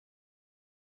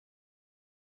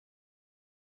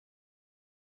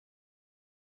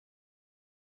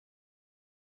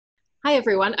Hi,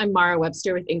 everyone. I'm Mara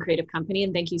Webster with In Creative Company,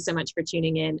 and thank you so much for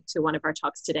tuning in to one of our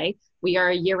talks today. We are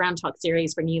a year-round talk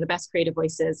series bringing you the best creative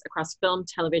voices across film,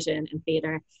 television, and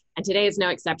theater. And today is no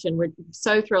exception. We're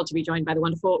so thrilled to be joined by the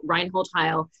wonderful Reinhold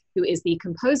Heil, who is the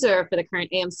composer for the current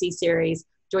AMC series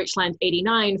Deutschland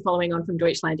 89, following on from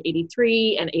Deutschland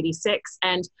 83 and 86.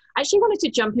 And I actually wanted to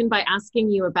jump in by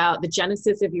asking you about the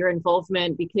genesis of your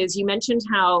involvement, because you mentioned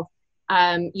how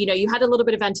you had a little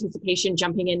bit of anticipation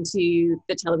jumping into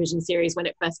the television series when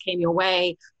it first came your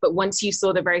way, but once you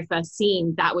saw the very first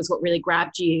scene, that was what really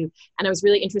grabbed you. And I was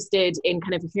really interested in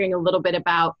kind of hearing a little bit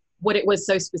about what it was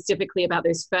so specifically about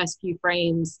those first few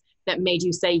frames that made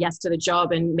you say yes to the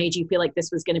job and made you feel like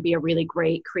this was going to be a really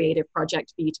great creative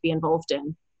project for you to be involved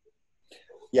in.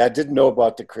 Yeah, I didn't know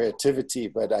about the creativity,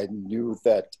 but I knew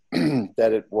that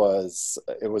that it was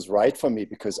right for me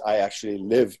because I actually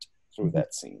lived through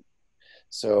that scene.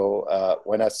 So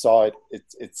when I saw it,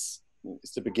 it's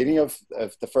the beginning of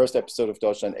the first episode of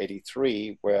Deutschland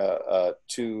 83, where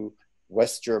two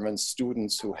West German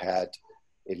students who had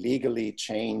illegally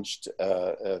changed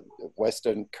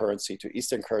Western currency to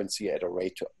Eastern currency at a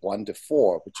rate to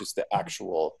 1:4, which is the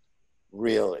actual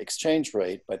real exchange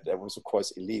rate, but that was of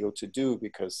course illegal to do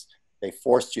because they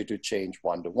forced you to change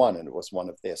 1:1, and it was one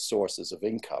of their sources of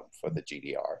income for the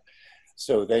GDR.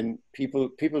 So then people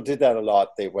did that a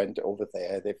lot. They went over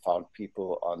there, they found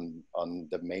people on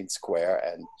the main square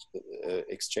and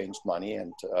exchanged money,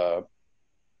 and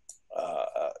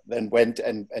then went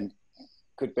and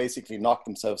could basically knock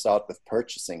themselves out with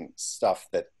purchasing stuff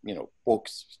that,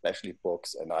 books, especially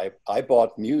books. And I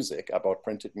bought music. I bought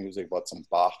printed music, bought some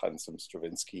Bach and some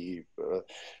Stravinsky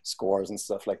scores and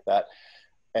stuff like that.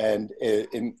 And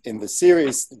in the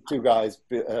series, the two guys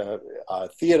are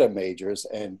theater majors,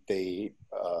 and they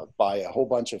buy a whole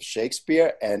bunch of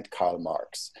Shakespeare and Karl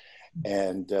Marx.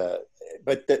 And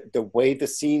but the way the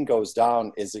scene goes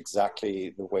down is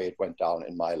exactly the way it went down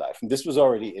in my life. And this was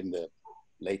already in the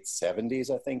late 70s,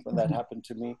 I think, when that happened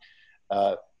to me.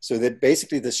 So that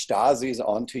basically the Stasi is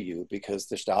onto you because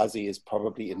the Stasi is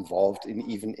probably involved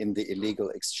even in the illegal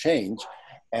exchange.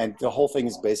 And the whole thing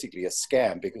is basically a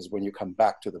scam because when you come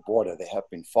back to the border, they have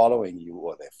been following you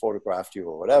or they photographed you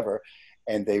or whatever,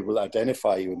 and they will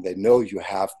identify you and they know you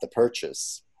have the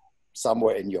purchase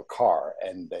somewhere in your car,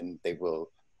 and then they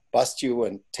will bust you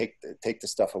and take the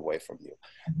stuff away from you.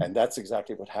 And that's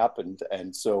exactly what happened.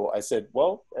 And so I said,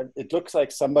 well, it looks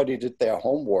like somebody did their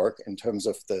homework in terms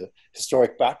of the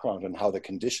historic background and how the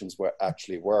conditions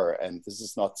were. And this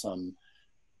is not some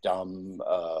dumb,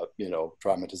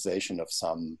 dramatization of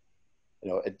some,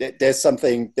 there's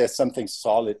something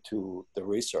solid to the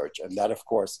research. And that, of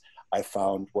course, I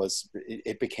found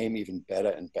it became even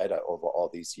better and better over all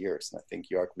these years. And I think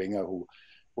Jörg Winger, who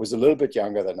was a little bit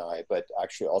younger than I, but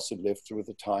actually also lived through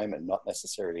the time and not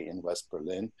necessarily in West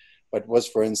Berlin, but was,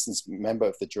 for instance, a member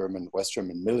of the West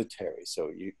German military.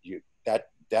 So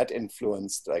that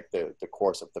influenced like the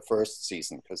course of the first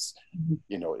season because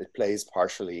it plays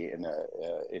partially in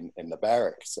the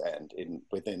barracks and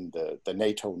within the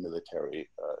NATO military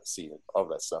scene, all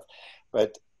that stuff.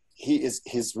 But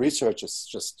his research is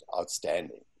just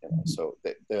outstanding. So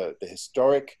the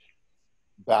historic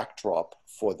backdrop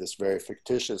for this very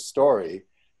fictitious story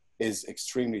is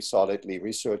extremely solidly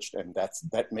researched, and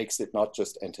that makes it not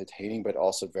just entertaining but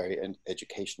also very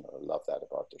educational. I love that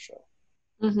about the show.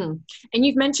 Mm-hmm. And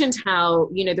you've mentioned how,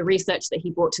 the research that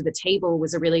he brought to the table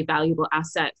was a really valuable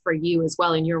asset for you as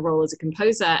well in your role as a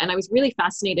composer. And I was really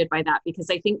fascinated by that because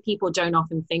I think people don't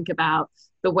often think about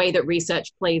the way that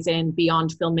research plays in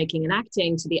beyond filmmaking and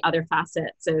acting to the other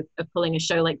facets of pulling a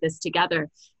show like this together.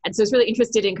 And so I was really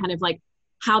interested in kind of like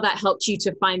how that helped you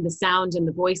to find the sound and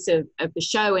the voice of the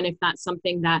show. And if that's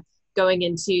something that going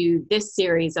into this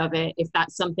series of it, if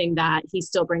that's something that he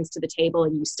still brings to the table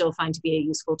and you still find to be a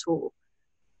useful tool.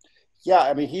 Yeah,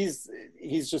 I mean, he's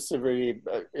just a really,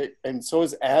 and so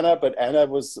is Anna, but Anna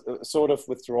was sort of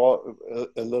withdraw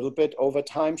a little bit over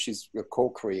time. She's a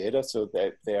co-creator, so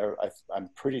I'm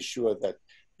pretty sure that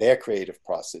their creative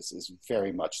process is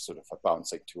very much sort of a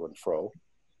bouncing to and fro,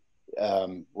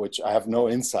 which I have no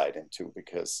insight into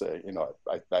because,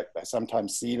 I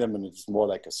sometimes see them and it's more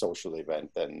like a social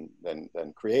event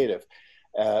than creative.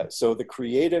 So the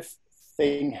creative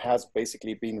thing has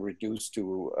basically been reduced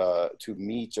to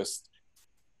me just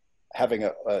having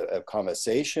a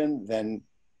conversation, then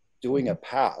doing a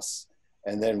pass,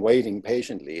 and then waiting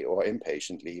patiently or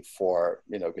impatiently for,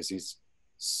 because he's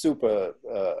super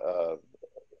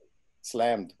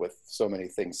slammed with so many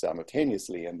things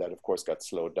simultaneously, and that of course got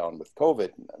slowed down with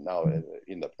COVID now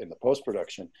in the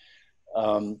post-production.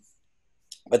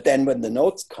 But then when the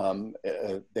notes come,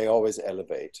 they always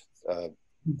elevate.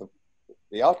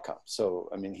 the outcome. So,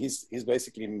 I mean, he's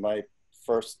basically my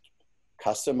first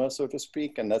customer, so to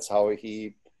speak, and that's how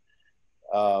he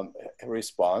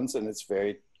responds. And it's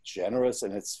very generous,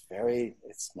 and it's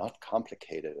not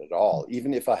complicated at all.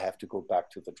 Even if I have to go back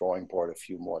to the drawing board a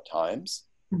few more times,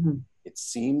 it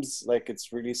seems like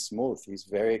it's really smooth. He's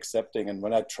very accepting. And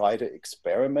when I try to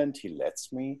experiment, he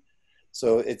lets me.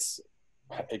 So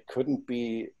it couldn't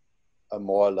be a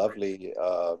more lovely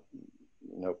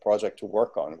project to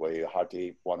work on, where you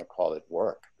hardly want to call it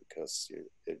work, because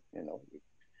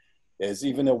there's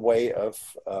even a way of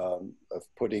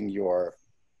putting your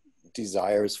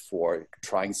desires for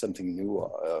trying something new.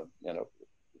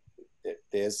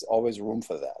 There's always room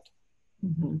for that.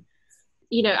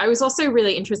 I was also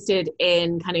really interested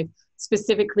in kind of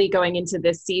specifically going into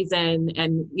this season,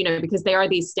 and because they are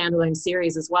these standalone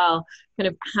series as well, kind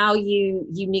of how you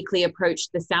uniquely approached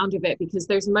the sound of it, because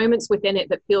there's moments within it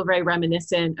that feel very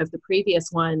reminiscent of the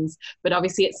previous ones, but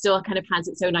obviously it still kind of has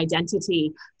its own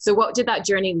identity. So what did that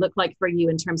journey look like for you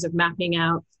in terms of mapping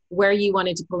out where you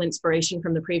wanted to pull inspiration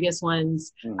from the previous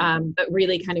ones, but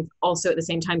really kind of also at the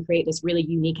same time create this really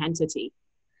unique entity?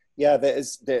 Yeah,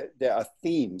 there are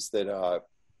themes that are,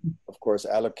 of course,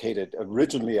 allocated.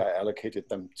 Originally, I allocated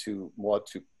them more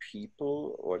to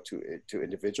people or to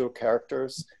individual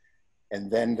characters, and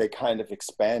then they kind of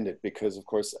expanded, because, of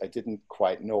course, I didn't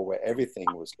quite know where everything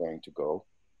was going to go.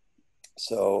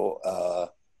 So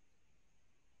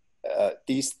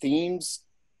these themes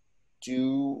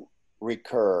do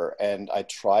recur, and I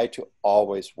try to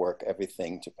always work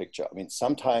everything to picture. I mean,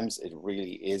 sometimes it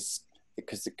really is,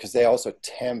 because they also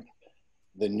tempt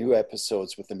the new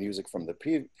episodes with the music from the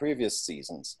previous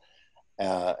seasons.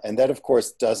 And that, of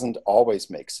course, doesn't always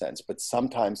make sense, but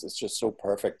sometimes it's just so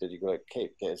perfect that you go like, okay,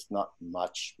 there's not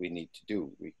much we need to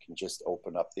do. We can just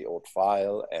open up the old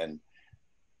file and,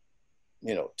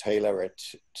 tailor it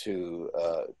to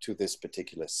this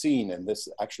particular scene. And this,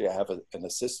 actually, I have an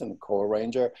assistant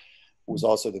co-arranger who's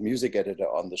also the music editor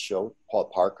on the show, Paul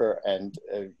Parker. And,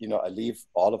 I leave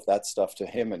all of that stuff to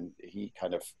him, and he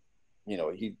kind of,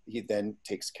 he then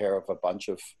takes care of a bunch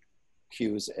of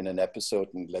cues in an episode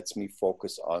and lets me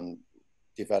focus on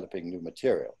developing new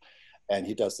material. And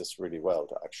he does this really well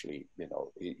to actually,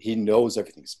 he knows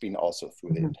everything. He's been also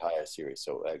through the entire series.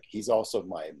 So he's also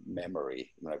my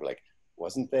memory. I'm like,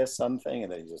 wasn't there something?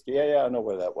 And then he just, yeah, I know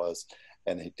where that was.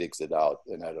 And he digs it out,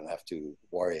 and I don't have to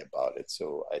worry about it.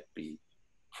 So I'd be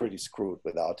pretty screwed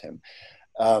without him.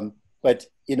 But,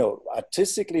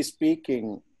 artistically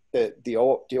speaking, the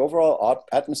overall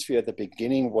atmosphere at the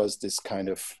beginning was this kind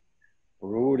of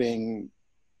brooding,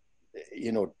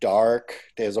 dark.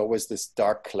 There's always this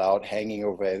dark cloud hanging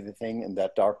over everything, and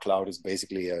that dark cloud is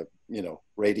basically a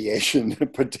radiation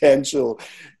potential,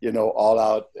 all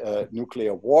out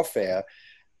nuclear warfare.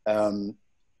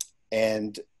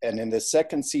 And in the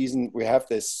second season, we have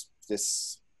this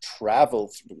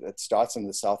travel that starts in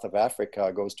the south of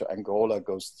Africa, goes to Angola,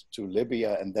 goes to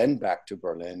Libya, and then back to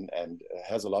Berlin, and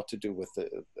has a lot to do with the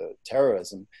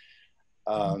terrorism.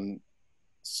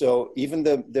 So even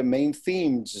the main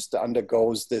theme just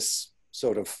undergoes this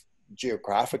sort of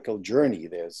geographical journey.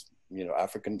 There's,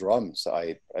 African drums.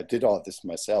 I did all this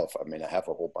myself. I mean, I have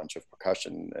a whole bunch of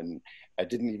percussion, and I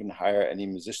didn't even hire any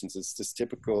musicians. It's this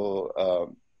typical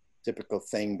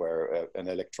thing where an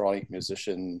electronic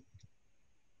musician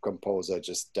composer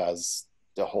just does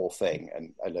the whole thing,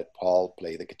 and I let Paul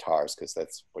play the guitars because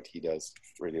that's what he does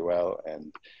really well.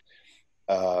 And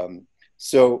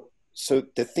so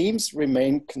the themes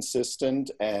remain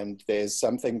consistent, and there's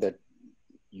something that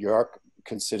Jörg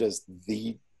considers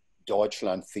the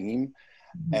Deutschland theme,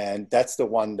 and that's the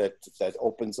one that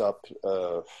opens up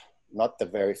not the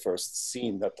very first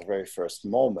scene, not the very first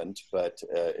moment, but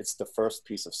it's the first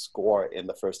piece of score in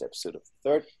the first episode of the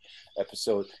third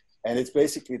episode. And it's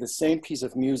basically the same piece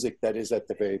of music that is at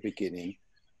the very beginning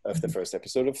of the first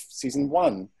episode of season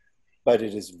 1, but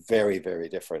it is very, very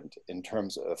different in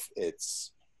terms of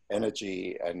its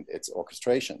energy and its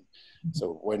orchestration.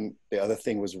 So when the other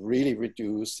thing was really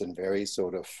reduced and very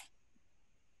sort of,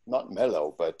 not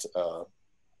mellow, but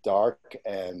dark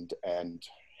and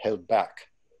held back,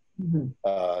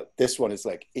 this one is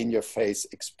like in your face,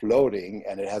 exploding,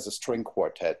 and it has a string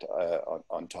quartet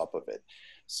on top of it.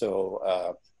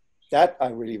 So that I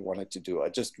really wanted to do. I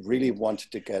just really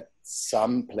wanted to get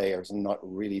some players and not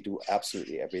really do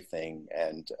absolutely everything.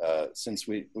 And since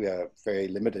we are very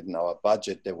limited in our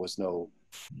budget, there was no,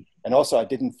 and also I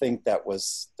didn't think that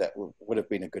would have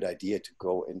been a good idea to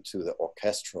go into the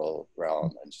orchestral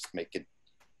realm and just make it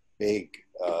big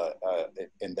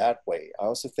in that way. I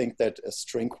also think that a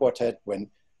string quartet, when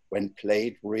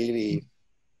played really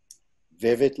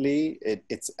vividly,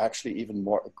 it's actually even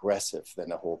more aggressive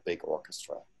than a whole big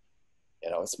orchestra. You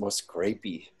know, it's more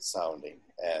scrapey sounding,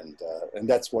 and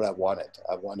that's what I wanted.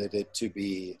 I wanted it to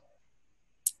be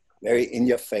very in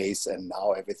your face, and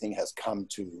now everything has come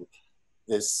to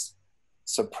this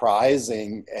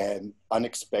surprising and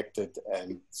unexpected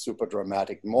and super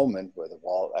dramatic moment where the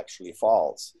wall actually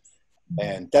falls.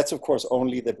 And that's, of course,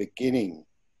 only the beginning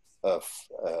of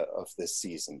this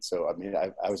season. So, I mean,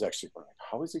 I was actually going,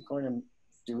 how is he going to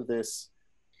do this,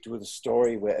 do the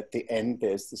story where at the end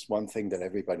there's this one thing that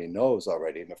everybody knows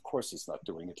already? And of course, he's not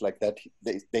doing it like that.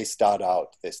 They start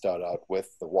out with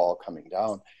the wall coming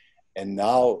down. And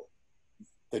now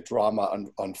the drama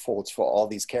unfolds for all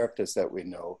these characters that we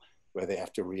know, where they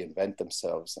have to reinvent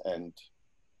themselves, and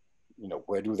you know,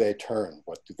 where do they turn?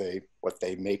 What do they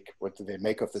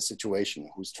make of the situation?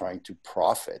 Who's trying to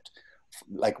profit,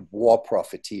 like war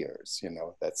profiteers? You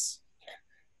know, it's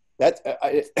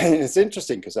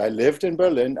interesting because I lived in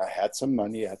Berlin. I had some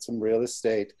money, I had some real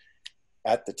estate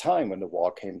at the time when the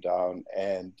wall came down,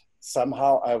 and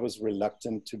somehow I was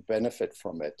reluctant to benefit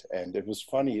from it. And it was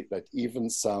funny that even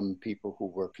some people who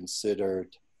were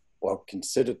considered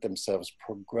themselves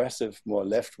progressive, more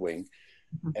left-wing,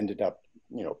 ended up,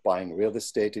 you know, buying real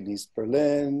estate in East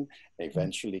Berlin,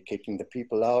 eventually kicking the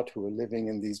people out who were living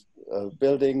in these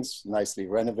buildings, nicely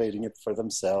renovating it for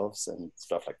themselves and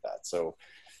stuff like that. So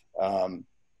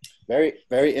very,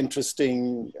 very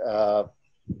interesting,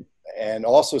 and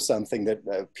also something that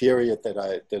a period that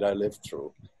I lived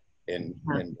through in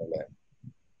Berlin.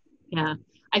 Yeah,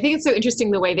 I think it's so interesting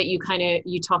the way that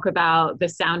you talk about the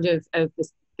sound of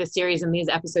the series and these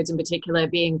episodes in particular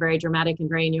being very dramatic and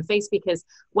very in your face, because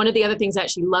one of the other things I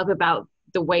actually love about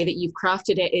the way that you've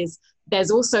crafted it is there's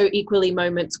also equally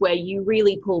moments where you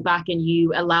really pull back and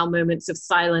you allow moments of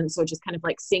silence or just kind of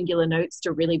like singular notes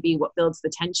to really be what builds the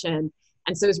tension.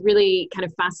 And so I was really kind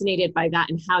of fascinated by that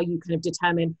and how you kind of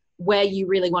determine where you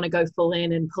really want to go full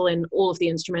in and pull in all of the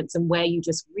instruments, and where you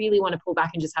just really want to pull back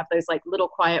and just have those like little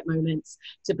quiet moments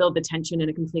to build the tension in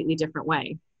a completely different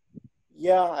way.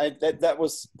 Yeah, that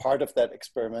was part of that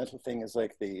experimental thing, is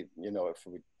like if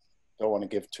we don't want to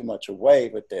give too much away,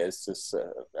 but there's this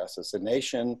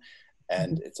assassination,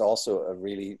 and it's also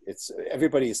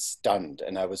everybody is stunned.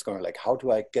 And I was going like, how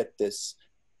do I get this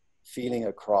feeling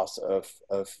across of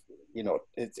you know,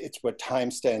 it's where time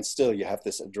stands still. You have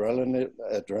this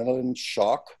adrenaline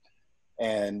shock,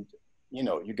 and you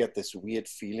know, you get this weird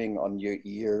feeling on your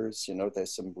ears. You know,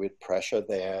 there's some weird pressure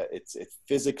there. It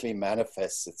physically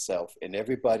manifests itself in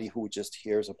everybody who just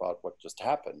hears about what just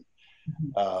happened,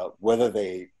 whether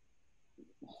they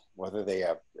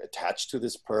are attached to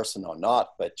this person or not.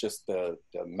 But just the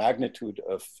magnitude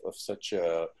of such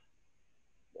a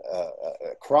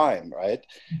crime, right?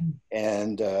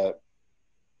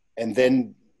 And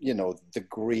then, you know, the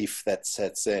grief that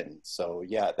sets in. So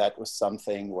yeah, that was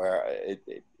something where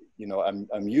you know,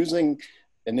 I'm using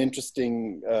an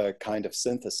interesting kind of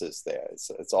synthesis there.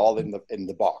 It's all in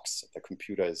the box. The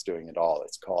computer is doing it all.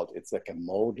 It's like a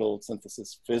modal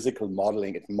synthesis, physical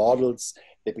modeling. It models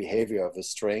the behavior of a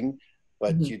string,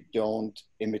 but you don't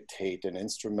imitate an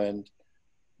instrument.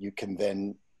 You can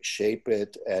then shape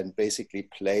it and basically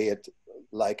play it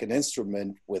like an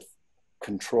instrument with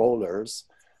controllers,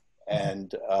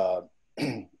 and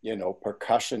you know,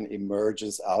 percussion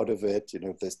emerges out of it. You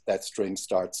know, that string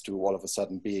starts to all of a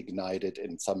sudden be ignited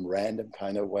in some random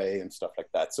kind of way and stuff like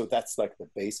that. So that's like the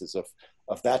basis of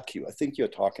that cue. I think you're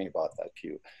talking about that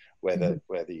cue where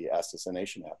the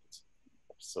assassination happens,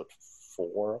 episode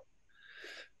 4.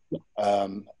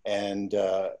 And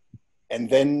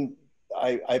then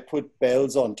I put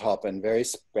bells on top, and very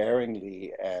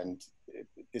sparingly, and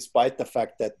despite the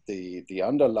fact that the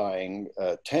underlying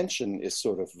tension is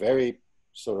sort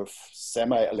of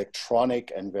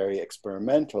semi-electronic and very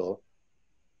experimental,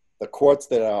 the chords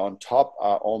that are on top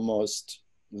are almost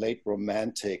late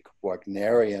romantic,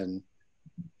 Wagnerian,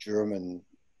 German.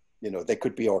 You know, they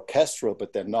could be orchestral,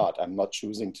 but they're not. I'm not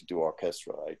choosing to do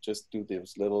orchestral. I just do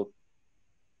those little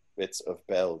bits of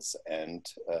bells, and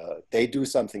they do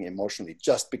something emotionally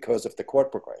just because of the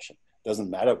chord progression. Doesn't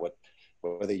matter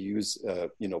whether they use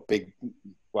you know, big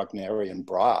Wagnerian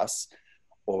brass,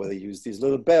 or whether they use these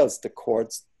little bells. The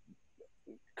chords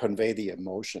convey the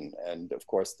emotion, and of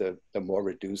course the more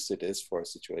reduced it is for a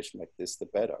situation like this, the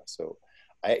better. So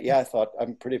I thought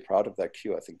I'm pretty proud of that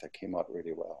cue. I think that came out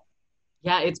really well.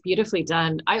 Yeah, it's beautifully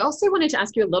done. I also wanted to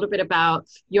ask you a little bit about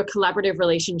your collaborative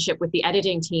relationship with the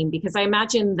editing team, because I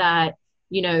imagine that,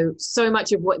 you know, so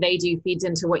much of what they do feeds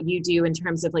into what you do in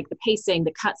terms of like the pacing,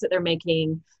 the cuts that they're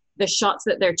making, the shots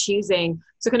that they're choosing.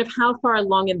 So kind of how far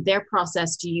along in their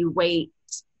process do you wait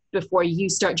before you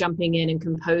start jumping in and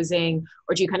composing,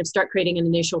 or do you kind of start creating an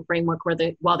initial framework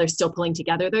while they're still pulling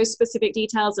together those specific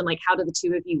details? And like, how do the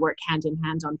two of you work hand in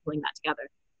hand on pulling that together?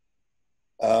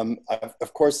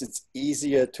 Of course, it's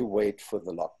easier to wait for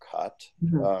the lock cut.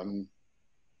 Mm-hmm.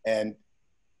 And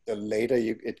the later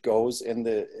it goes in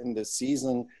the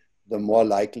season, the more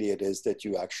likely it is that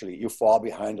you fall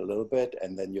behind a little bit,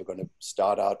 and then you're going to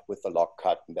start out with the lock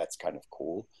cut, and that's kind of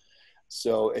cool.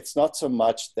 So it's not so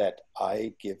much that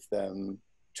I give them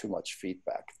too much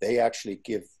feedback. They actually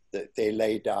they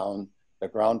lay down the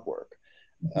groundwork.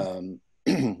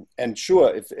 And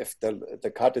sure, if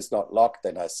the cut is not locked,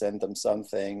 then I send them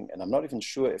something, and I'm not even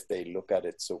sure if they look at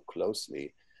it so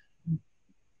closely,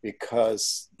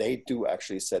 because they do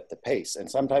actually set the pace. And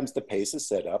sometimes the pace is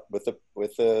set up with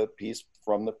a piece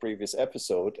from the previous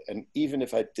episode. And even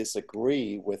if I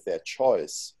disagree with their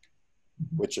choice,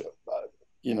 which,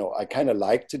 I kind of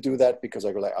like to do that, because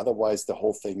I go like, otherwise the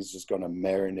whole thing is just going to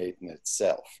marinate in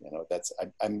itself.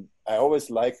 I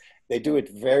always like, they do it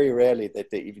very rarely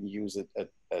that they even use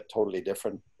a totally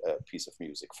different piece of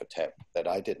music for temp that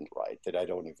I didn't write, that I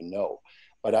don't even know.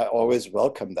 But I always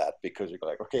welcome that, because you're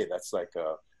like, okay, that's like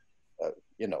a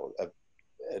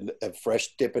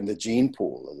fresh dip in the gene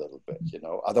pool a little bit,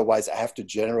 Otherwise, I have to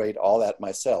generate all that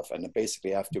myself, and I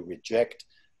basically have to reject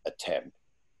a temp.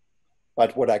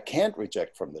 But what I can't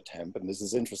reject from the temp, and this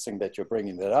is interesting that you're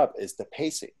bringing that up, is the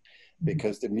pacing,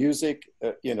 because the music,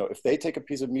 if they take a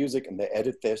piece of music and they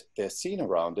edit their scene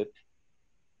around it,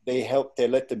 they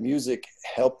let the music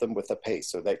help them with the pace,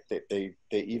 so that they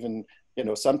even.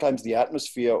 Sometimes the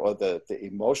atmosphere or the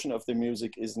emotion of the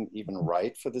music isn't even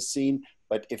right for the scene,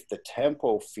 but if the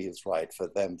tempo feels right for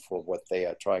them, for what they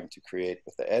are trying to create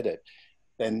with the edit,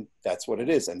 then that's what it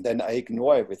is. And then I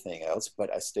ignore everything else,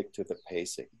 but I stick to the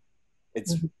pacing.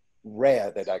 It's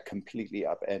rare that I completely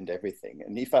upend everything.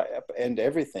 And if I upend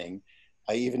everything,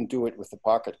 I even do it with the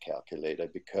pocket calculator,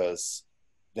 because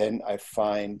then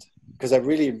because I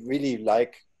really, really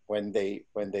like when they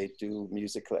do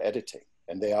musical editing.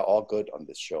 And they are all good on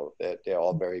this show. They're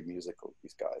all very musical,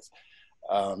 these guys,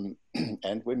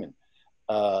 and women.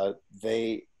 I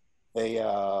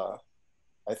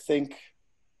think,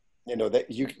 that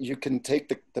you can take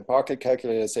the pocket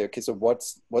calculator and say, okay, so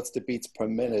what's the beats per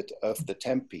minute of the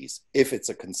temp piece, if it's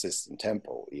a consistent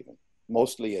tempo even.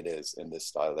 Mostly it is in this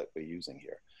style that we're using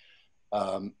here.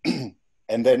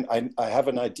 And then I have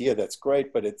an idea that's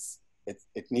great, but it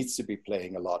needs to be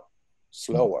playing a lot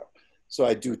slower. So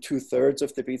I do 2/3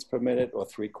 of the beats per minute or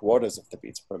 3/4 of the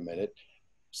beats per minute,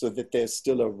 so that there's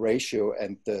still a ratio,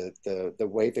 and the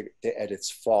way the edits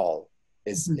fall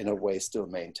is in a way still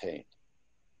maintained.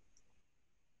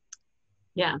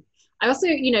 Yeah. I also,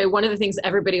 one of the things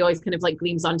everybody always kind of like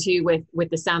gleams onto with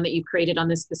the sound that you've created on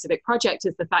this specific project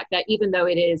is the fact that even though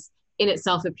it is in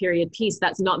itself a period piece,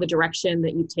 that's not the direction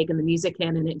that you've taken the music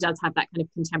in, and it does have that kind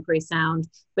of contemporary sound,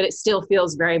 but it still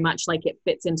feels very much like it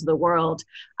fits into the world.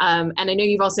 And I know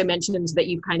you've also mentioned that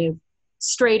you've kind of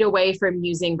strayed away from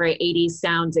using very 80s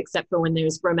sounds, except for when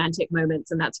there's romantic moments,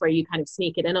 and that's where you kind of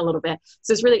sneak it in a little bit.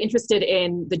 So I was really interested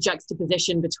in the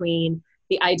juxtaposition between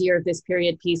the idea of this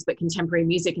period piece but contemporary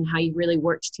music, and how you really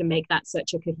worked to make that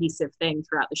such a cohesive thing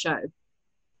throughout the show.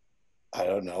 I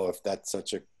don't know if that's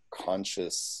such a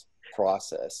conscious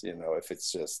process, if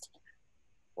it's just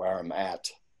where I'm at,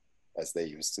 as they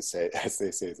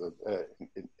say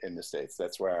in the States.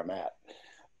 That's where I'm at,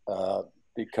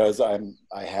 because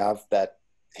I have that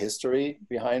history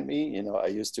behind me. I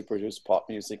used to produce pop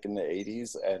music in the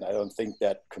 80s, and I don't think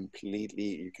that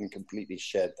you can completely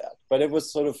shed that. But it was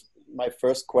sort of my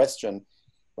first question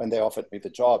when they offered me the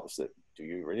job, is that, do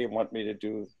you really want me to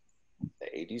do the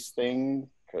 80s thing?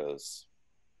 Because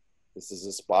this is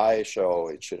a spy show,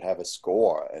 it should have a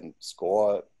score, and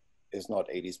score is not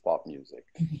 80s pop music.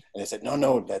 And they said,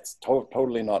 no, that's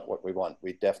totally not what we want.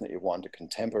 We definitely want a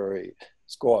contemporary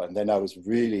score. And then I was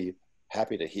really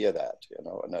happy to hear that,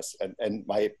 and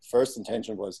my first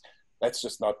intention was, let's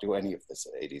just not do any of this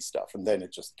 80s stuff. And then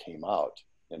it just came out,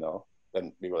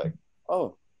 then we were like,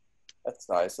 oh, that's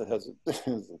nice. It has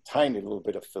a tiny little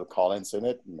bit of Phil Collins in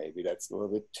it. Maybe that's a little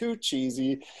bit too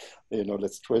cheesy,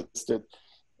 let's twist it.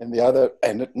 And the other,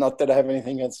 and not that I have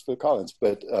anything against Phil Collins,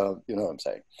 but you know what I'm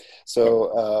saying.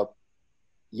 So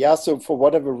so for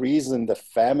whatever reason, the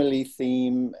family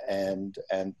theme and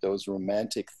those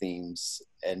romantic themes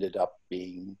ended up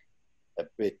being a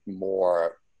bit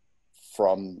more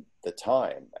from the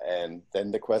time. And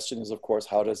then the question is, of course,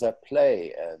 how does that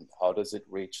play, and how does it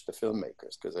reach the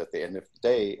filmmakers? Because at the end of the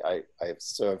day, I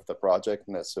served the project,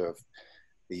 and I served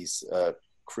these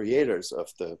creators of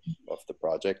the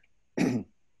project,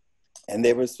 and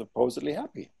they were supposedly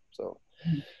happy. So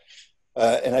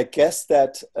And I guess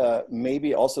that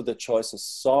maybe also the choice of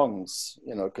songs,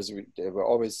 you know, because they were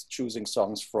always choosing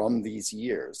songs from these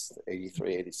years,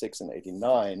 83, 86, and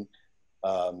 89.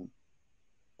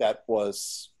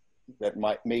 That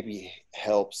might maybe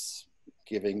helps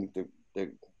giving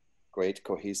the great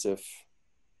cohesive,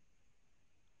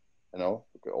 you know,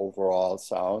 overall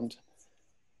sound.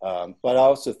 But I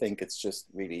also think it's just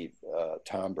really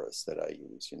timbres that I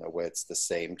use, you know, where it's the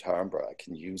same timbre. I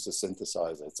can use a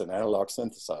synthesizer. It's an analog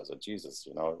synthesizer. Jesus,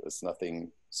 you know, there's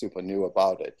nothing super new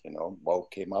about it. You know,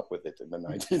 Moog came up with it in the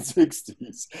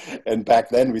 1960s. And back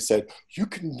then we said, you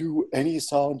can do any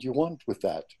sound you want with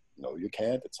that. No, you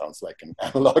can't. It sounds like an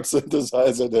analog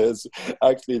synthesizer that is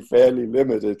actually fairly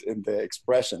limited in their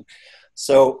expression.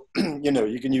 So, you know,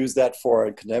 you can use that for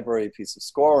a contemporary piece of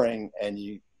scoring, and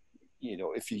you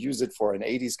know, if you use it for an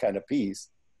 80s kind of piece,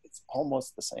 it's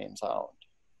almost the same sound,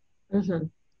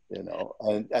 you know,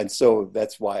 and so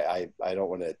that's why I don't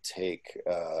want to take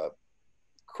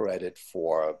credit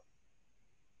for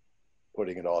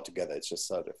putting it all together. It's just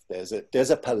sort of, there's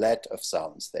a palette of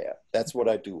sounds there. That's what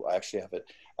I do. I actually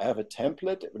have a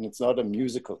template, and it's not a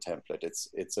musical template.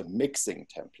 It's a mixing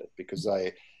template, because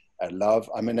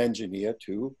I'm an engineer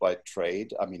too by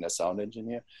trade. I mean, a sound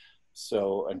engineer.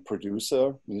 So, and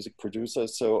music producer.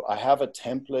 So I have a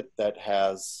template that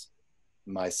has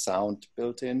my sound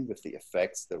built in with the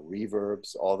effects, the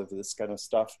reverbs, all of this kind of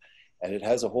stuff. And it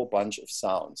has a whole bunch of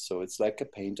sounds. So it's like a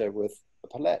painter with a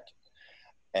palette.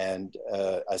 And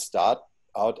I start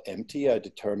out empty, I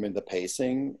determine the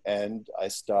pacing, and I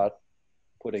start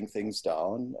putting things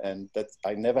down. And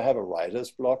I never have a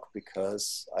writer's block,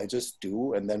 because I just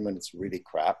do. And then when it's really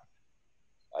crap,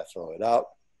 I throw it out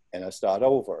and I start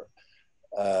over.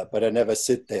 But I never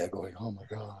sit there going, oh my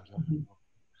God,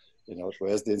 you know,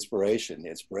 where's the inspiration? The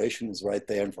inspiration is right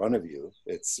there in front of you.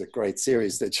 It's a great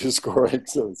series that you're scoring.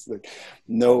 So it's like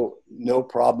no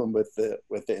problem with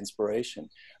the inspiration.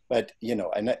 But, you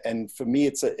know, and for me,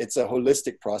 it's a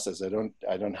holistic process.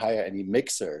 I don't hire any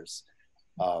mixers.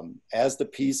 As the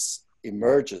piece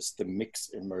emerges, the mix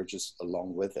emerges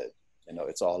along with it. You know,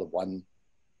 it's all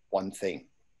one thing.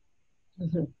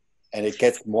 And it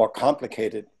gets more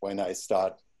complicated when I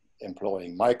start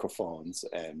employing microphones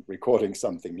and recording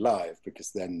something live,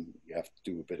 because then you have to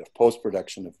do a bit of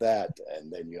post-production of that. And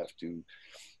then you have to,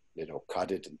 you know,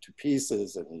 cut it into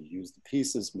pieces, and you use the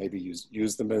pieces, maybe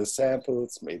use them as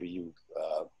samples, maybe you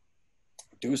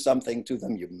do something to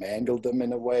them, you mangle them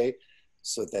in a way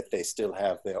so that they still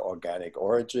have their organic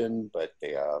origin, but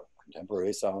they are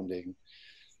contemporary sounding.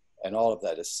 And all of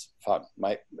that is fun.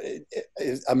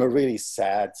 I'm a really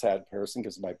sad person,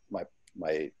 because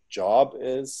my job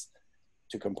is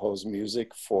to compose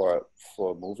music for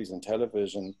movies and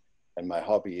television, and my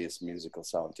hobby is musical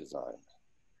sound design.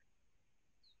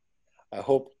 I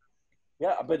hope,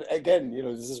 yeah, but again, you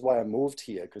know, this is why I moved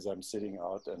here, because I'm sitting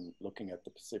out and looking at the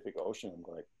Pacific Ocean.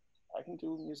 I'm like, I can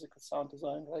do musical sound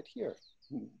design right here,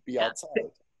 be outside.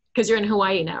 Because you're in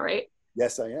Hawaii now, right?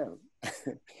 Yes, I am.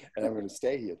 And I'm going to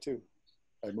stay here too.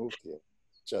 I moved here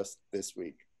just this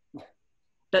week.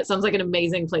 That sounds like an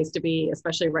amazing place to be,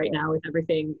 especially right now with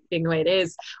everything being the way it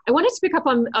is. I wanted to pick up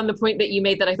on the point that you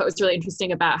made that I thought was really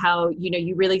interesting about how, you know,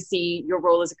 you really see your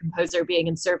role as a composer being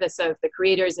in service of the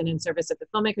creators and in service of the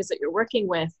filmmakers that you're working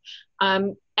with,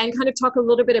 and kind of talk a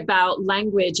little bit about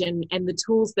language and the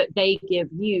tools that they give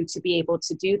you to be able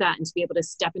to do that and to be able to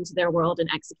step into their world and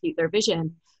execute their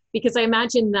vision. Because I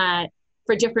imagine that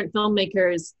for different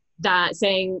filmmakers, that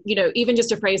saying, you know, even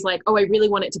just a phrase like, oh, I really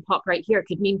want it to pop right here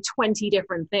could mean 20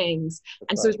 different things.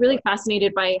 And so I was really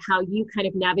fascinated by how you kind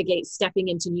of navigate stepping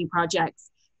into new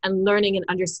projects and learning and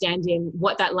understanding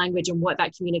what that language and what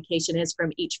that communication is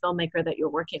from each filmmaker that you're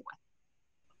working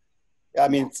with. I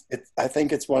mean, I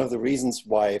think it's one of the reasons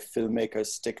why filmmakers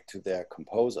stick to their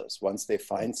composers. Once they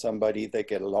find somebody they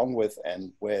get along with,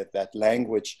 and where that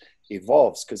language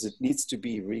evolves, because it needs to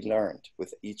be relearned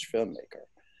with each filmmaker.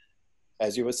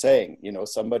 As you were saying, you know,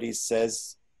 somebody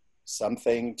says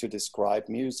something to describe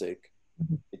music,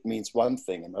 it means one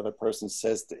thing. Another person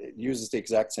uses the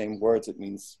exact same words, it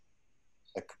means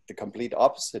the complete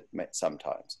opposite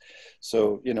sometimes.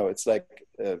 So, you know, it's like,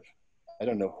 I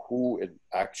don't know who it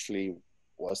actually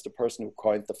was, the person who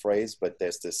coined the phrase, but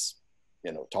there's this,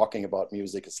 you know, talking about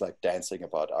music is like dancing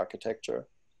about architecture.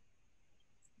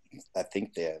 I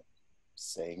think they're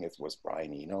saying it was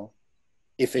Brian Eno.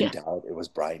 If in doubt, it was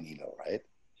Brian Eno, right?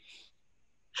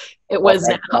 It was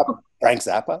Frank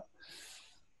Zappa.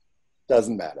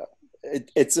 Doesn't matter.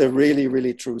 It's a really,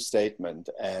 really true statement,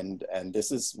 and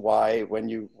this is why when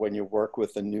you work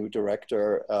with a new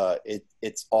director,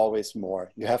 it's always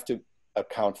more. You have to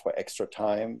account for extra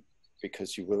time,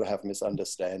 because you will have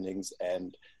misunderstandings.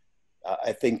 And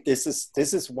I think this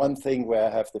is one thing where I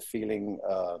have the feeling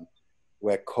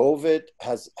where COVID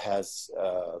has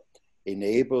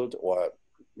enabled or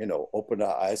opened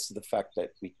our eyes to the fact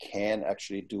that we can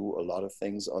actually do a lot of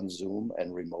things on Zoom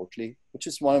and remotely, which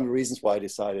is one of the reasons why I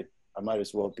decided I might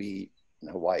as well be in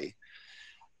Hawaii.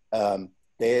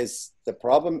 The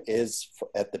problem is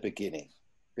at the beginning,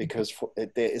 because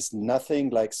there is nothing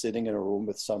like sitting in a room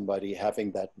with somebody,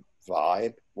 having that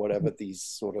vibe, whatever these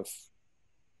sort of,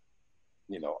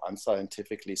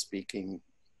 unscientifically speaking,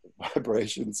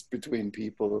 vibrations between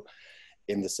people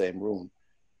in the same room.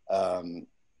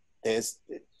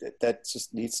 That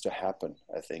just needs to happen.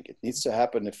 I think it needs to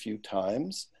happen a few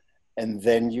times, and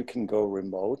then you can go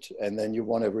remote, and then you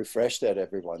want to refresh that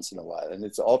every once in a while. And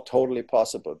it's all totally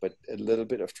possible, but a little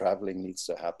bit of traveling needs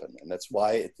to happen. And that's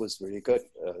why it was really good.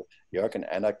 Jörg and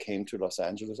Anna came to Los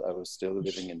Angeles. I was still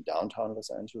living in downtown Los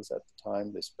Angeles at the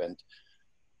time. They spent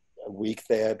a week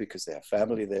there because they have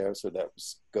family there. So that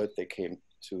was good. They came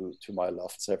to my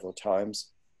loft several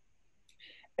times.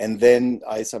 And then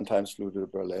I sometimes flew to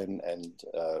Berlin, and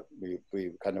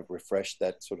we kind of refreshed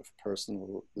that sort of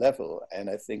personal level. And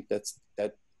I think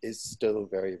that is still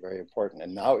very, very important.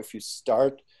 And now if you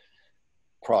start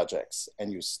projects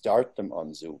and you start them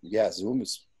on Zoom, Zoom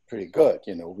is pretty good.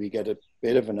 We get a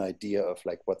bit of an idea of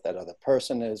like what that other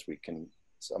person is. We can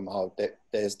somehow,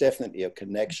 there's definitely a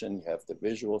connection. You have the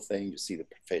visual thing, you see the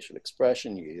facial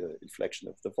expression, you hear the inflection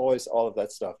of the voice, all of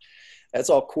that stuff. That's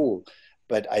all cool.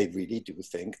 But I really do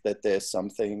think that there's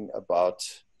something about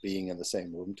being in the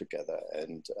same room together.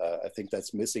 And I think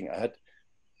that's missing. I had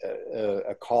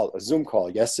a Zoom call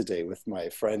yesterday with my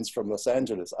friends from Los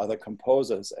Angeles, other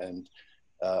composers. And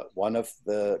one of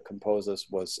the composers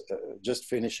was just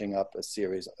finishing up a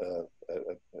series,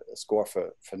 a score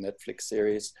for Netflix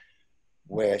series,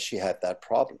 where she had that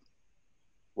problem,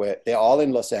 where they're all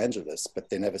in Los Angeles, but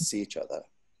they never see each other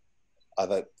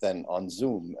than on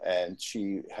Zoom. And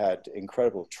she had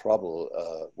incredible trouble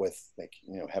with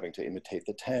having to imitate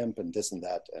the temp and this and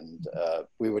that. And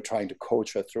we were trying to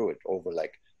coach her through it over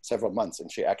like several months,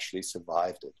 and she actually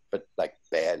survived it, but like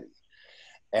barely.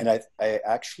 And I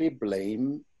actually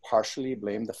partially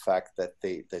blame the fact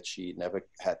that she never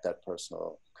had that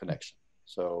personal connection.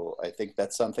 So I think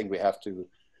that's something we have to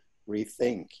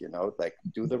rethink, like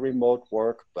do the remote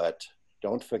work, but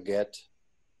don't forget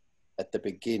at the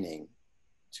beginning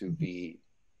to be,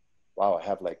 wow, I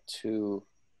have like 2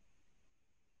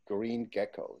 green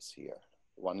geckos here.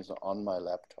 One is on my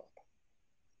laptop.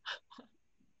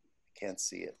 Can't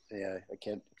see it. Yeah, I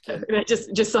can't. I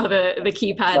just saw the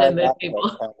keypad and the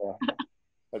table.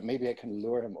 But maybe I can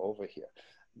lure him over here.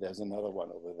 There's another one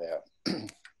over there.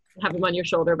 Have him on your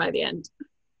shoulder by the end.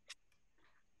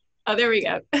 Oh, there we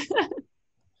go.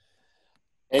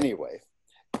 Anyway,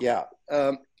 yeah.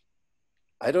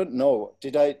 I don't know.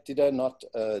 Did I not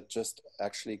just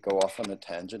actually go off on a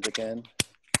tangent again?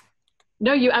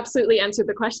 No, you absolutely answered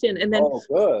the question. And then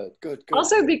good.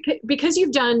 Also, because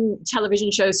you've done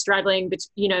television shows straddling,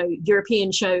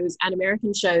 European shows and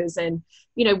American shows, and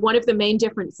one of the main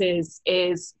differences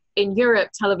is in Europe,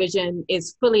 television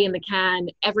is fully in the can.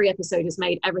 Every episode is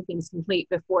made, everything's complete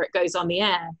before it goes on the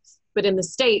air. But in the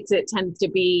States, it tends to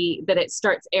be that it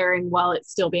starts airing while it's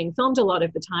still being filmed a lot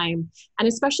of the time. And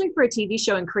especially for a TV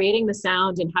show and creating the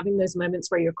sound and having those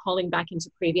moments where you're calling back into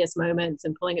previous moments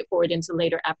and pulling it forward into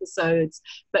later episodes,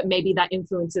 but maybe that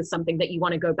influences something that you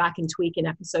want to go back and tweak in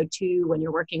episode 2 when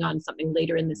you're working on something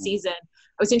later in the season.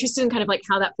 I was interested in kind of like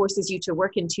how that forces you to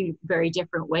work in 2 very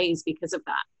different ways because of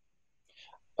that.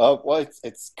 Well,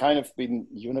 it's kind of been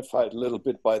unified a little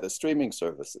bit by the streaming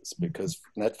services, because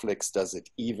Netflix does it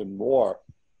even more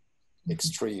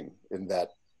extreme in that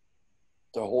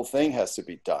the whole thing has to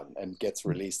be done and gets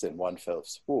released in one fell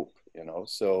swoop,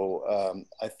 So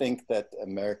I think that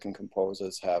American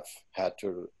composers have had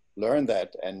to learn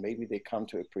that, and maybe they come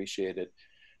to appreciate it.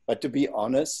 But to be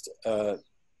honest,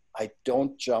 I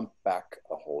don't jump back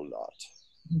a whole lot.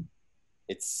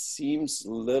 It seems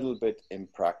a little bit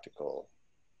impractical.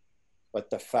 But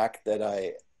the fact that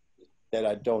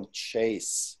I don't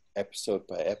chase episode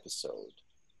by episode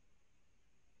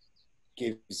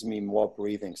gives me more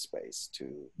breathing space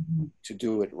to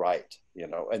do it right,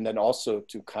 and then also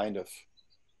to kind of,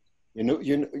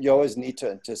 you always need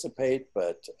to anticipate,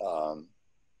 but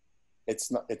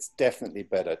it's definitely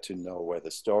better to know where the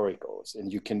story goes,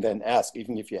 and you can then ask,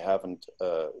 even if you haven't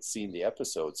seen the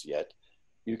episodes yet,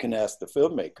 you can ask the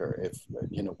filmmaker if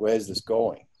where is this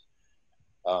going.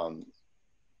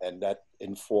 And that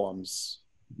informs,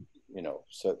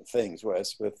 certain things.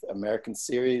 Whereas with American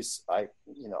series,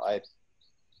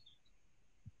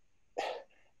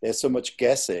 there's so much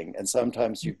guessing, and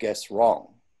sometimes you guess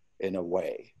wrong in a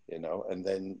way, you know, and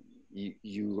then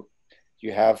you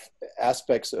have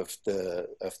aspects of the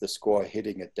score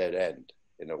hitting a dead end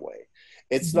in a way.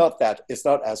 It's not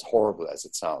as horrible as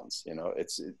it sounds, you know.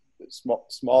 It's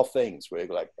small things where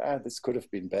you're like, this could have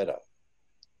been better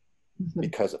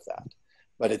because of that.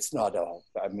 But it's not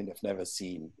I mean, I've never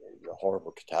seen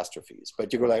horrible catastrophes.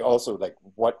 But you go like, also like,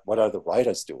 what are the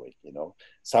writers doing? You know,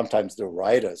 sometimes the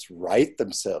writers write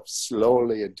themselves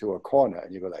slowly into a corner,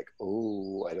 and you go like,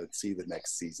 oh, I don't see the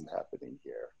next season happening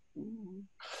here.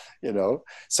 You know,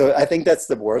 so I think that's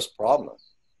the worst problem.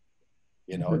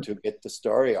 You know, to get the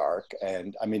story arc,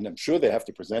 and I mean, I'm sure they have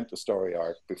to present the story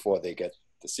arc before they get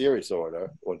the series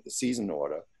order or the season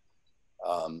order.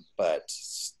 But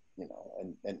you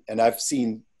know, and I've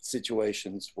seen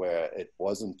situations where it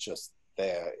wasn't just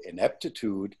their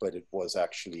ineptitude, but it was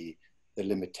actually the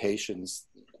limitations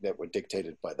that were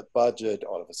dictated by the budget.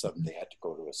 All of a sudden they had to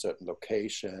go to a certain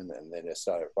location, and then they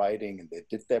started writing, and they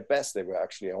did their best. They were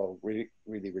actually all really,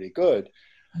 really, really good.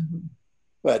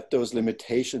 But those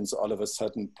limitations all of a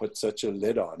sudden put such a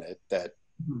lid on it that,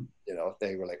 you know,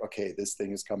 they were like, okay, this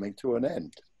thing is coming to an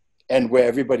end. And where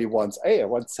everybody wants, hey, I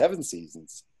want 7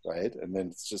 seasons, right? And then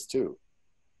it's just 2.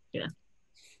 Yeah.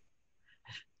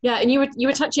 Yeah, and you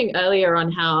were touching earlier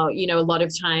on how, you know, a lot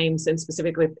of times, and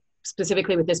specifically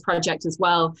with this project as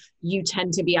well, you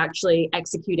tend to be actually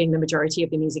executing the majority of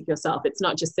the music yourself. It's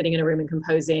not just sitting in a room and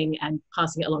composing and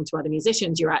passing it along to other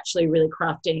musicians. You're actually really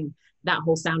crafting that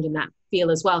whole sound and that feel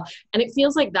as well. And it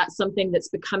feels like that's something that's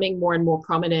becoming more and more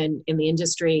prominent in the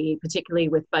industry, particularly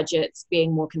with budgets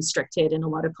being more constricted in a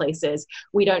lot of places.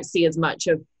 We don't see as much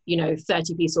of, you know,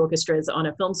 30-piece orchestras on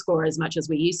a film score as much as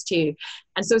we used to.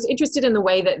 And so I was interested in the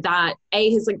way that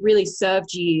has like really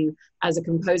served you as a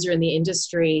composer in the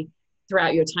industry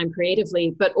throughout your time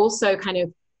creatively, but also kind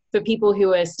of for people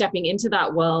who are stepping into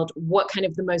that world, what kind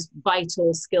of the most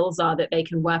vital skills are that they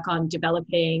can work on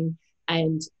developing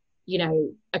and, you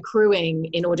know, accruing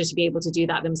in order to be able to do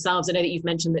that themselves. I know that you've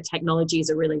mentioned that technology is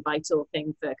a really vital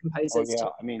thing for composers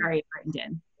to carry around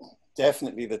in.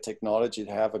 Definitely the technology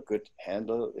to have a good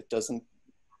handle. It doesn't,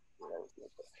 you know,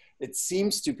 it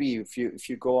seems to be, if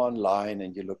you go online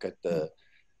and you look at the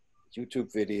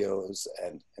YouTube videos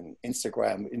and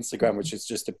Instagram, which is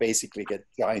just to basically get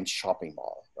giant shopping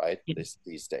mall, right?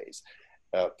 These days.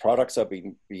 Products are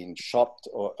being shopped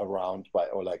around by,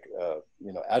 or like,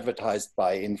 you know, advertised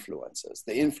by influencers.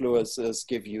 The influencers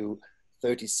give you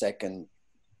 30-second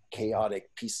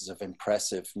chaotic pieces of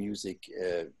impressive music,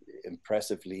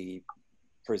 impressively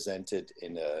presented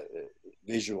in a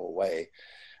visual way.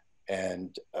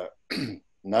 And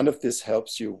none of this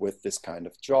helps you with this kind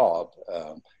of job.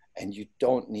 And you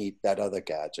don't need that other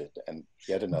gadget and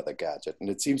yet another gadget. And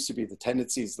it seems to be the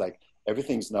tendency is like,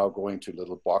 everything's now going to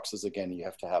little boxes again. You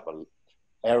have to have an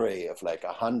array of like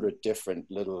 100 different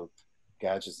little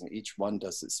gadgets, and each one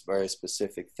does this very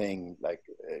specific thing, like,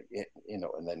 you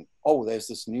know, and then, oh, there's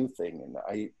this new thing and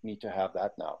I need to have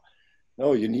that now.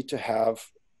 No, you need to have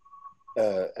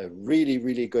a really,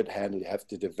 really good handle. You have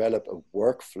to develop a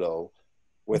workflow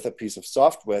with a piece of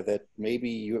software that maybe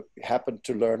you happen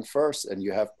to learn first and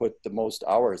you have put the most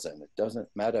hours in. It doesn't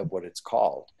matter what it's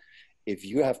called. If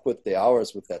you have put the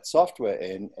hours with that software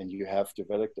in, and you have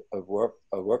developed a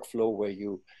workflow where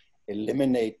you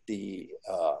eliminate the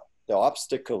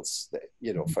obstacles, that,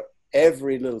 you know, for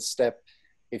every little step.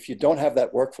 If you don't have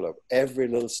that workflow, every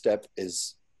little step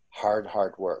is hard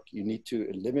work. You need to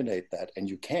eliminate that, and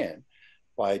you can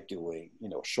by doing, you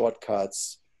know,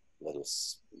 shortcuts, little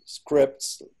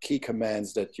scripts, key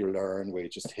commands that you learn where you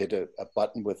just hit a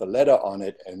button with a letter on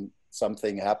it and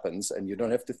something happens and you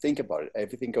don't have to think about it.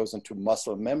 Everything goes into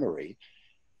muscle memory,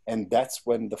 and that's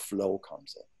when the flow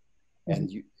comes in.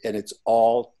 And it's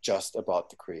all just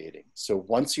about the creating. So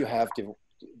once you have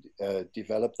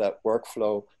developed that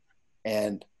workflow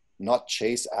and not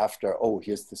chase after, oh,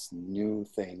 here's this new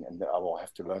thing and I will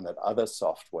have to learn that other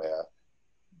software.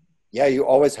 Yeah, you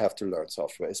always have to learn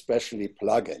software, especially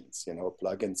plugins. You know,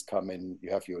 plugins come in,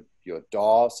 you have your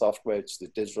DAW software, it's the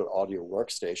digital audio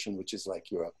workstation, which is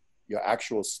like your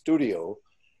actual studio.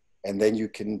 And then you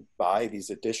can buy these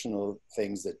additional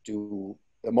things that do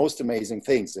the most amazing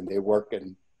things. And they work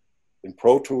in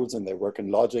Pro Tools, and they work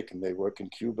in Logic, and they work in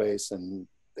Cubase, and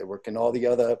they work in all the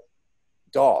other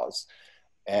DAWs.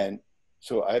 And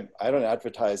so I don't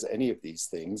advertise any of these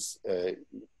things.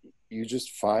 You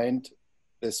just find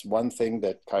this one thing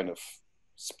that kind of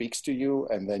speaks to you,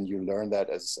 and then you learn that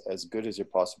as good as you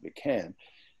possibly can.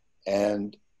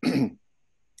 And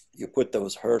you put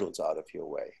those hurdles out of your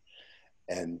way,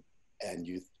 and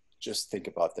you just think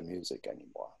about the music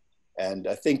anymore. And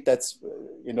I think that's,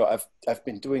 you know, I've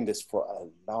been doing this for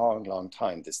a long, long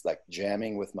time, this like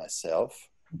jamming with myself,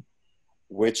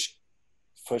 which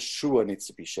for sure needs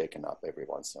to be shaken up every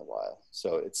once in a while.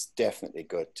 So it's definitely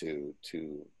good to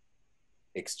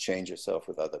exchange yourself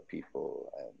with other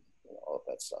people and, you know, all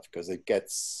that stuff, because it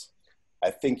gets, I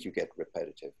think you get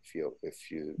repetitive if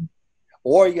you,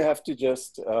 or you have to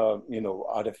just, you know,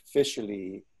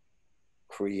 artificially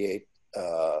create,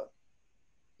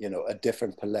 you know, a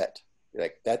different palette.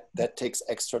 Like that takes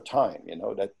extra time, you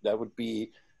know, that would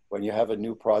be when you have a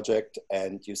new project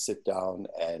and you sit down,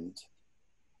 and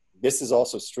this is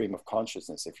also stream of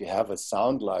consciousness. If you have a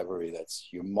sound library that's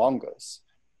humongous,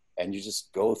 and you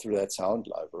just go through that sound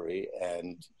library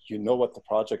and you know what the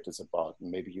project is about, and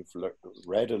maybe you've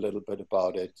read a little bit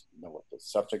about it, you know what the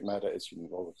subject matter is, you know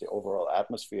what the overall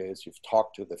atmosphere is, you've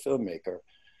talked to the filmmaker,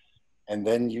 and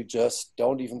then you just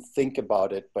don't even think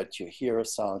about it, but you hear a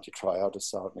sound, you try out a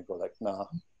sound, and you go like, nah,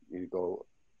 you go,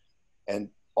 and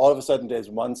all of a sudden there's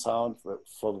one sound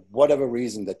for whatever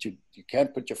reason that you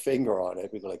can't put your finger on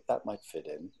it, you go like, that might fit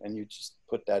in, and you just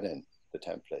put that in the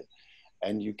template.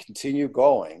 And you continue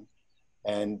going.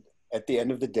 And at the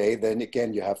end of the day, then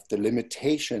again, you have the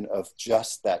limitation of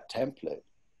just that template.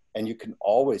 And you can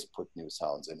always put new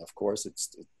sounds in. Of course,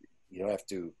 you don't have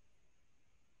to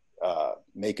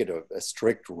make it a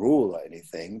strict rule or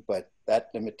anything, but that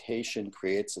limitation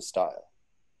creates a style.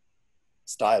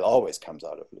 Style always comes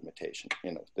out of limitation.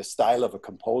 You know, the style of a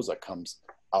composer comes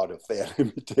out of their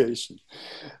limitation.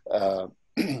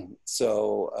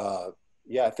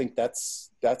 Yeah, I think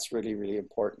that's really, really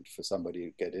important for somebody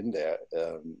to get in there,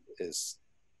 is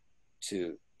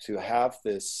to have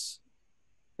this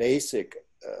basic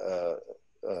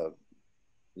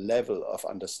level of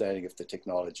understanding of the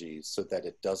technology so that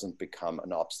it doesn't become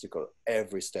an obstacle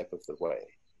every step of the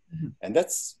way. Mm-hmm. And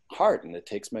that's hard, and it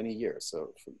takes many years.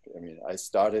 So, I mean, I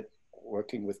started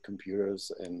working with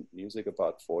computers and music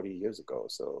about 40 years ago.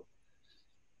 So,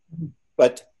 mm-hmm.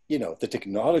 But you know, the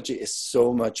technology is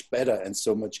so much better and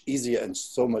so much easier and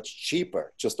so much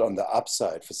cheaper just on the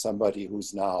upside for somebody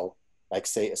who's now, like,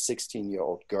 say, a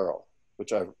 16-year-old girl,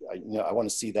 which I want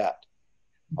to see that.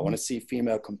 I want to see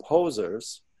female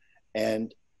composers,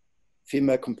 and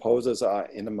female composers are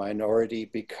in a minority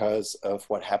because of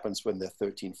what happens when they're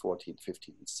 13, 14,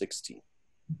 15, and 16,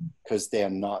 because they're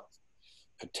not,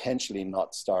 potentially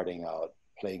not starting out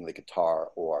playing the guitar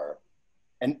or,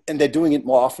 and they're doing it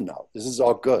more often now. This is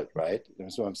all good, right?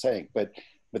 That's what I'm saying. But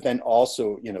then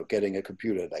also, you know, getting a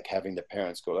computer, like having the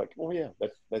parents go like, oh yeah,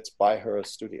 let's buy her a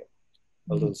studio,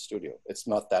 a little studio. It's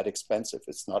not that expensive.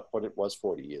 It's not what it was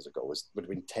 40 years ago. It was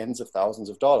between tens of thousands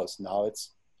of dollars. Now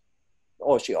it's,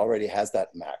 oh, she already has that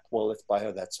Mac. Well, let's buy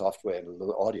her that software and a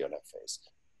little audio interface.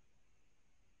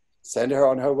 Send her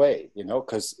on her way, you know,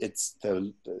 because it's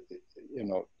the you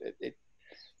know,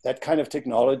 that kind of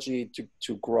technology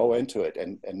to grow into it,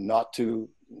 and not to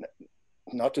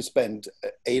spend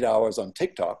 8 hours on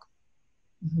TikTok,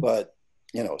 but,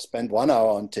 you know, spend 1 hour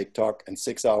on TikTok and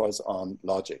 6 hours on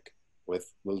Logic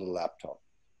with a little laptop.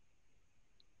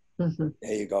 Mm-hmm.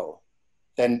 There you go.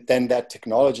 Then that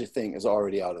technology thing is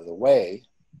already out of the way,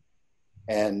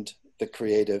 and the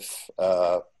creative,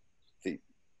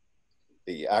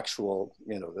 the actual,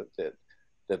 you know,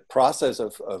 the process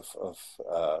of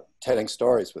telling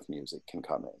stories with music can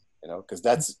come in, you know, because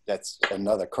that's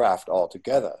another craft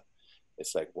altogether.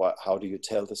 It's like, how do you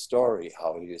tell the story?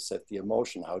 How do you set the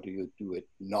emotion? How do you do it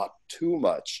not too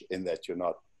much in that you're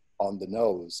not on the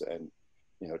nose and,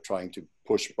 you know, trying to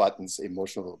push buttons,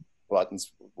 emotional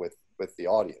buttons with the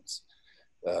audience.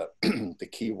 The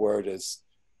key word is,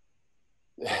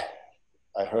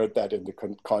 I heard that in the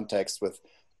context with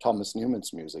Thomas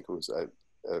Newman's music, who's a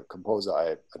composer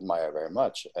I admire very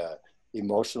much,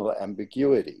 emotional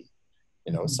ambiguity.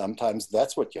 You know, sometimes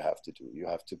that's what you have to do. You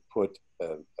have to put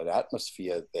an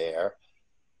atmosphere there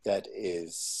that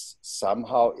is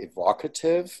somehow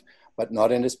evocative, but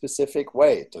not in a specific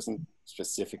way. It doesn't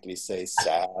specifically say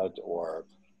sad or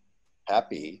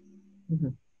happy. Mm-hmm.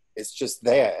 It's just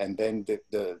there. And then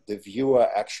the viewer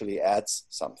actually adds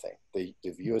something. The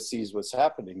viewer sees what's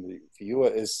happening. The viewer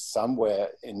is somewhere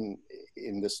in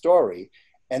the story,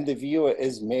 and the viewer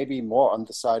is maybe more on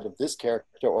the side of this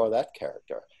character or that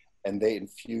character. And they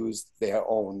infuse their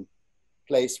own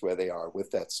place where they are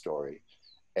with that story.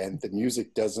 And the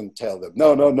music doesn't tell them,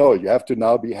 no, you have to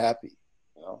now be happy.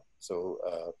 You know? So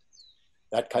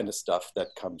that kind of stuff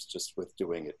that comes just with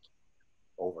doing it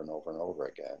over and over and over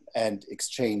again, and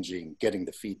exchanging, getting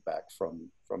the feedback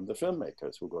from the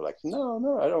filmmakers who go like,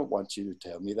 no, I don't want you to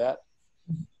tell me that,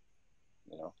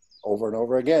 you know, over and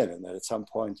over again. And then at some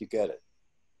point you get it.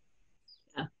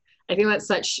 Yeah. I think that's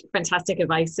such fantastic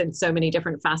advice in so many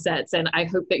different facets. And I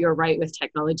hope that you're right with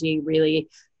technology really,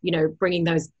 you know, bringing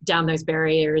those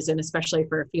barriers, and especially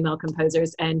for female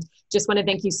composers. And just want to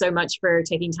thank you so much for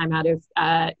taking time out of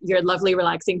your lovely,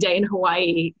 relaxing day in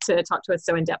Hawaii to talk to us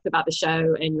so in depth about the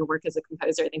show and your work as a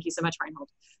composer. Thank you so much, Reinhold.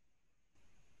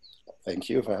 Thank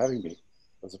you for having me.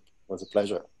 It was a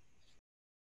pleasure.